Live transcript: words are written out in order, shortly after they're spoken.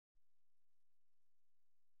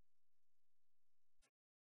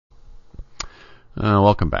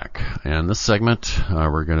Welcome back. In this segment,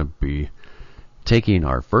 we're going to be taking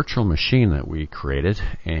our virtual machine that we created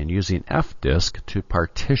and using Fdisk to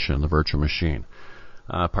partition the virtual machine.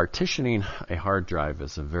 Partitioning a hard drive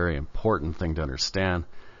is a very important thing to understand.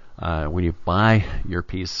 When you buy your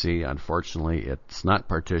PC, unfortunately, it's not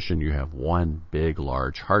partitioned. You have one big,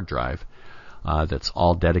 large hard drive that's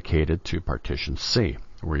all dedicated to partition C,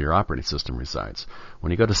 where your operating system resides.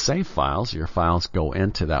 When you go to save files, your files go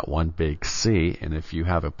into that one big C, and if you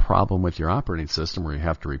have a problem with your operating system where you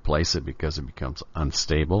have to replace it because it becomes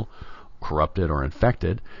unstable, corrupted, or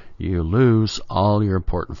infected, you lose all your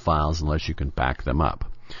important files unless you can back them up.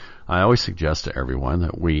 I always suggest to everyone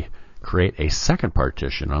that we create a second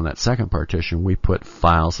partition. On that second partition, we put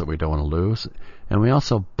files that we don't want to lose, and we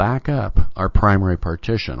also back up our primary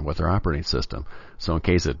partition with our operating system. So in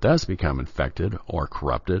case it does become infected or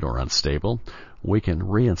corrupted or unstable, we can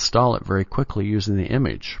reinstall it very quickly using the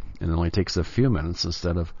image. And it only takes a few minutes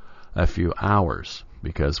instead of a few hours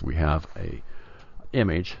because we have a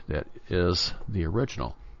image that is the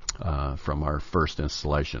original from our first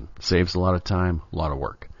installation. Saves a lot of time, a lot of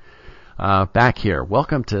work. Back here,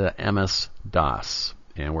 welcome to MS-DOS.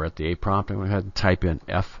 And we're at the A prompt, and we go ahead and type in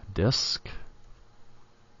Fdisk.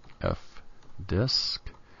 Fdisk.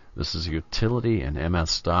 This is a utility in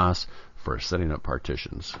MS-DOS for setting up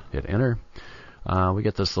partitions. Hit enter. We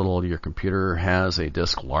get this little, your computer has a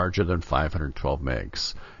disk larger than 512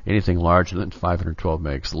 megs. Anything larger than 512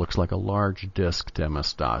 megs looks like a large disk to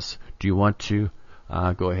MS-DOS. Do you want to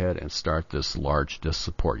go ahead and start this large disk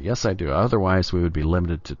support? Yes, I do. Otherwise, we would be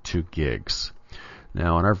limited to 2 gigs.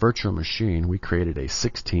 Now, on our virtual machine, we created a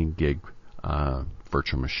 16 gig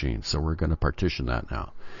virtual machine, so we're going to partition that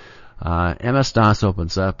now. MS-DOS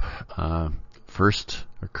opens up. First,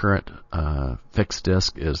 our current fixed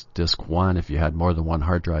disk is disk 1. If you had more than one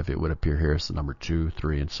hard drive, it would appear here as the number 2,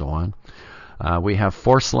 3, and so on. We have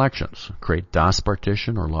 4 selections. Create DOS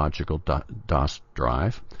partition or logical DOS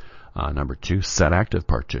drive. Number 2, set active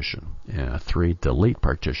partition. 3, delete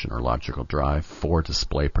partition or logical drive. 4,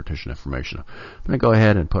 display partition information. I'm going to go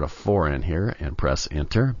ahead and put a 4 in here and press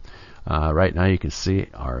enter. Right now you can see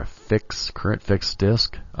our current fixed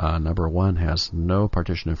disk, number 1, has no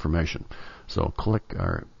partition information. So click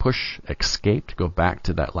or push escape to go back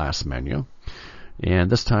to that last menu. And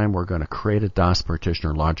this time we're going to create a DOS partition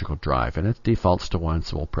or logical drive, and it defaults to 1,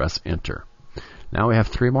 so we'll press enter. Now we have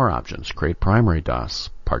 3 more options. Create primary DOS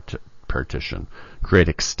partition, create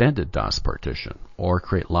extended DOS partition, or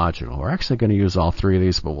create logical. We're actually going to use all 3 of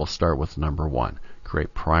these, but we'll start with number 1.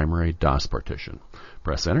 Create primary DOS partition.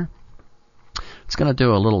 Press enter. It's going to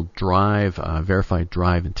do a little drive, verify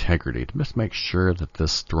drive integrity to just make sure that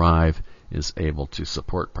this drive is able to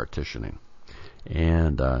support partitioning.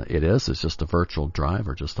 And it is. It's just a virtual drive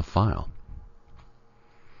or just a file.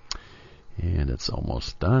 And it's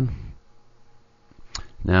almost done.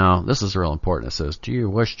 Now, this is real important. It says, do you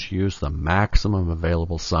wish to use the maximum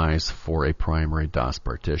available size for a primary DOS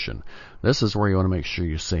partition? This is where you want to make sure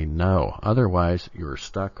you say no. Otherwise, you're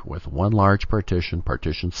stuck with one large partition,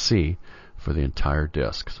 partition C, for the entire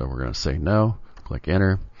disk. So we're going to say no. Click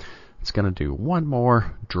enter. It's going to do one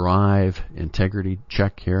more drive integrity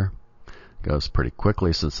check here. It goes pretty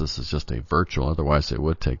quickly since this is just a virtual. Otherwise, it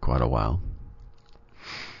would take quite a while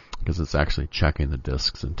because it's actually checking the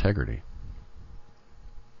disk's integrity.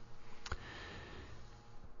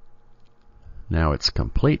 Now it's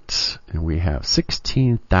complete, and we have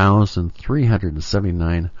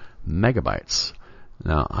 16,379 megabytes.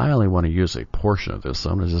 Now, I only want to use a portion of this, so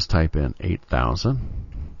I'm going to just type in 8,000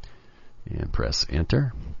 and press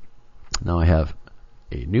enter. Now I have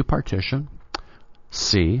a new partition,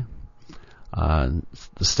 C. The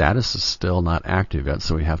status is still not active yet,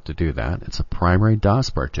 so we have to do that. It's a primary DOS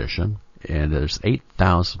partition, and there's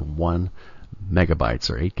 8,001 megabytes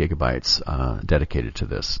or 8 gigabytes dedicated to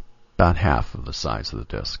this. About half of the size of the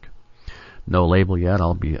disk. No label yet.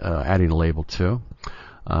 I'll be adding a label too.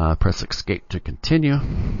 Press escape to continue.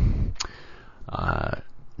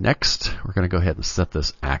 Next, we're going to go ahead and set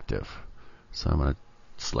this active. So I'm going to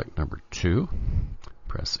select number 2.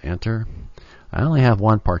 Press enter. I only have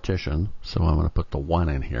one partition, so I'm going to put the 1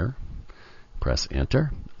 in here. Press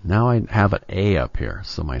enter. Now I have an A up here,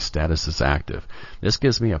 so my status is active. This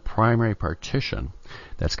gives me a primary partition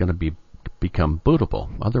that's going to become bootable.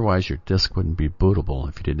 Otherwise, your disk wouldn't be bootable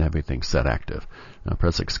if you didn't have anything set active. Now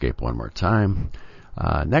press escape one more time.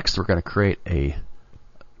 Next, we're going to create a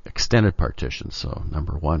extended partition. So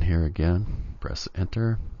number 1 here again. Press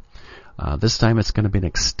enter. This time it's going to be an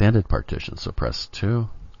extended partition. So press 2,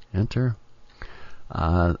 enter.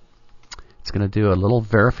 It's going to do a little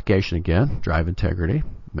verification again, drive integrity.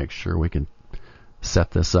 Make sure we can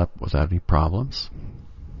set this up without any problems.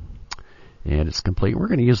 And it's complete. We're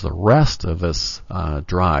going to use the rest of this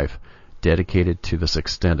drive dedicated to this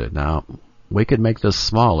extended. Now, we could make this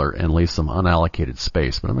smaller and leave some unallocated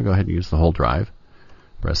space, but I'm going to go ahead and use the whole drive.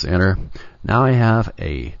 Press enter. Now I have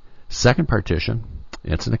a second partition.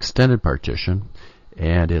 It's an extended partition,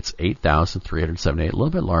 and it's 8,378, a little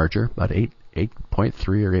bit larger, about 8.3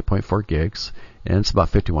 or 8.4 gigs, and it's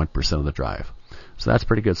about 51% of the drive. So that's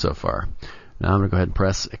pretty good so far. Now I'm going to go ahead and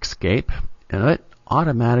press escape, and it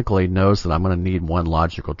automatically knows that I'm going to need one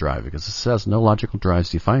logical drive because it says no logical drives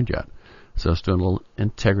defined yet. So it's doing a little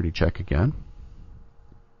integrity check again.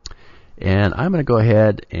 And I'm going to go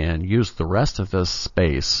ahead and use the rest of this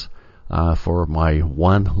space for my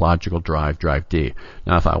one logical drive, drive D.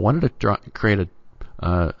 Now if I wanted to create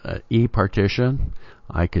a E partition,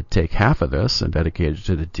 I could take half of this and dedicate it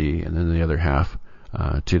to the D and then the other half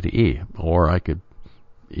to the E. Or I could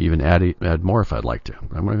even add more if I'd like to.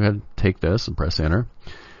 I'm going to go ahead and take this and press enter.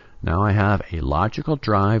 Now I have a logical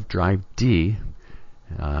drive, drive D,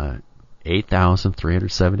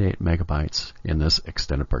 8,378 megabytes in this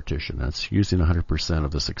extended partition. That's using 100%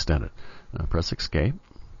 of this extended. Now press escape.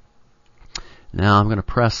 Now I'm going to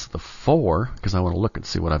press the 4 because I want to look and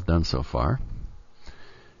see what I've done so far.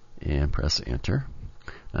 And press enter.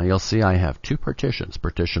 Now you'll see I have two partitions.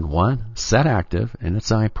 Partition 1 set active and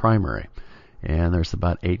it's primary. And there's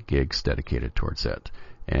about 8 gigs dedicated towards it.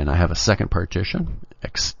 And I have a second partition,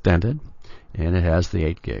 extended, and it has the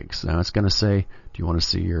 8 gigs. Now it's going to say, do you want to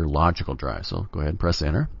see your logical drive? So go ahead and press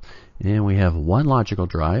enter. And we have one logical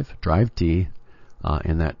drive, drive D,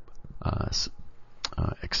 in that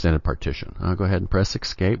extended partition. I'll go ahead and press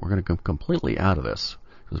escape. We're going to come completely out of this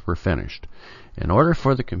because we're finished. In order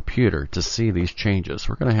for the computer to see these changes,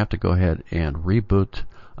 we're going to have to go ahead and reboot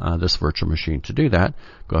this virtual machine. To do that,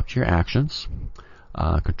 go up to your actions,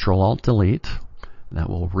 Control-Alt-Delete. That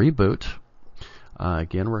will reboot.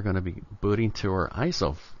 Again, we're going to be booting to our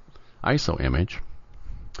ISO image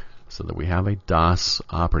so that we have a DOS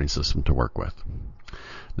operating system to work with.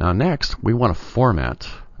 Now next, we want to format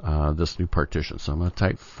this new partition. So I'm going to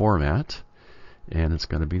type format, and it's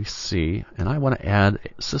going to be C, and I want to add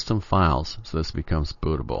system files so this becomes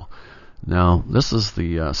bootable. Now this is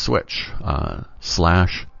the switch,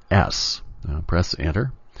 /S. Press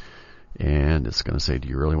enter. And it's going to say, do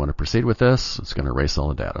you really want to proceed with this? It's going to erase all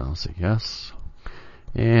the data. I'll say yes.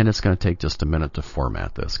 And it's going to take just a minute to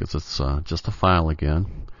format this because it's just a file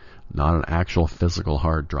again, not an actual physical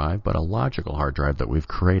hard drive, but a logical hard drive that we've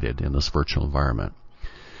created in this virtual environment.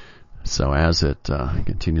 So as it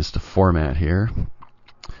continues to format here,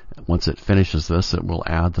 once it finishes this, it will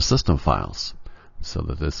add the system files so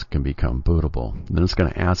that this can become bootable. And then it's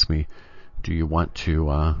going to ask me, do you want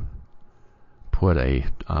to put a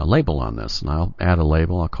label on this? And I'll add a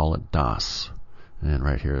label. I'll call it DOS. And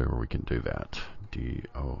right here we can do that.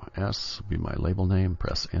 DOS will be my label name.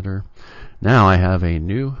 Press enter. Now I have a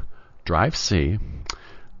new drive C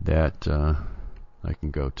that I can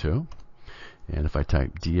go to. And if I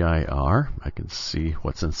type dir, I can see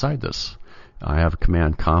what's inside this. I have a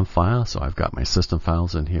command com file, so I've got my system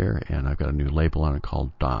files in here, and I've got a new label on it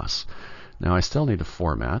called DOS. Now I still need to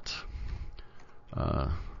format.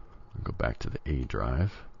 I'll go back to the A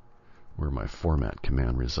drive where my format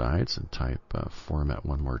command resides and type format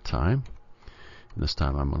one more time. And this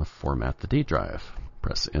time I'm going to format the D drive.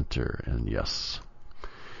 Press enter and yes.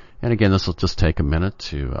 And again, this will just take a minute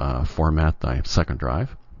to format the second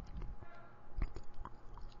drive.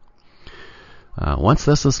 Once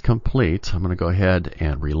this is complete, I'm going to go ahead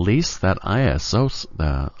and release that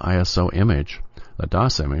ISO image, the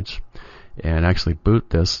DOS image, and actually boot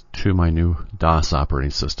this to my new DOS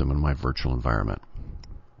operating system in my virtual environment.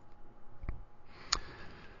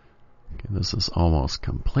 Okay, this is almost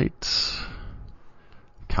complete.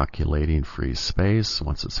 Calculating free space.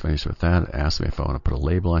 Once it's finished with that, it asks me if I want to put a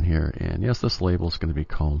label on here, and yes, this label is going to be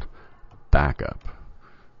called backup.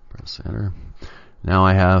 Press enter. Now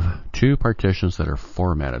I have two partitions that are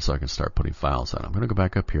formatted so I can start putting files on. I'm going to go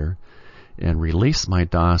back up here and release my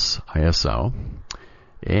DOS ISO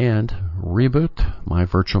and reboot my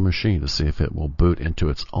virtual machine to see if it will boot into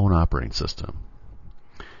its own operating system.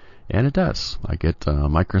 And it does. I get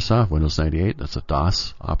Microsoft Windows 98. That's a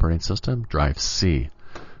DOS operating system. Drive C.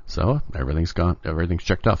 So everything's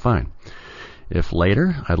checked out fine. If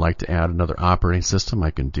later I'd like to add another operating system,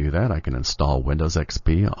 I can do that. I can install Windows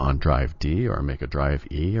XP on drive D or make a drive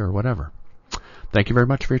E or whatever. Thank you very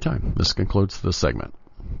much for your time. This concludes this segment.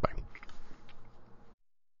 Bye.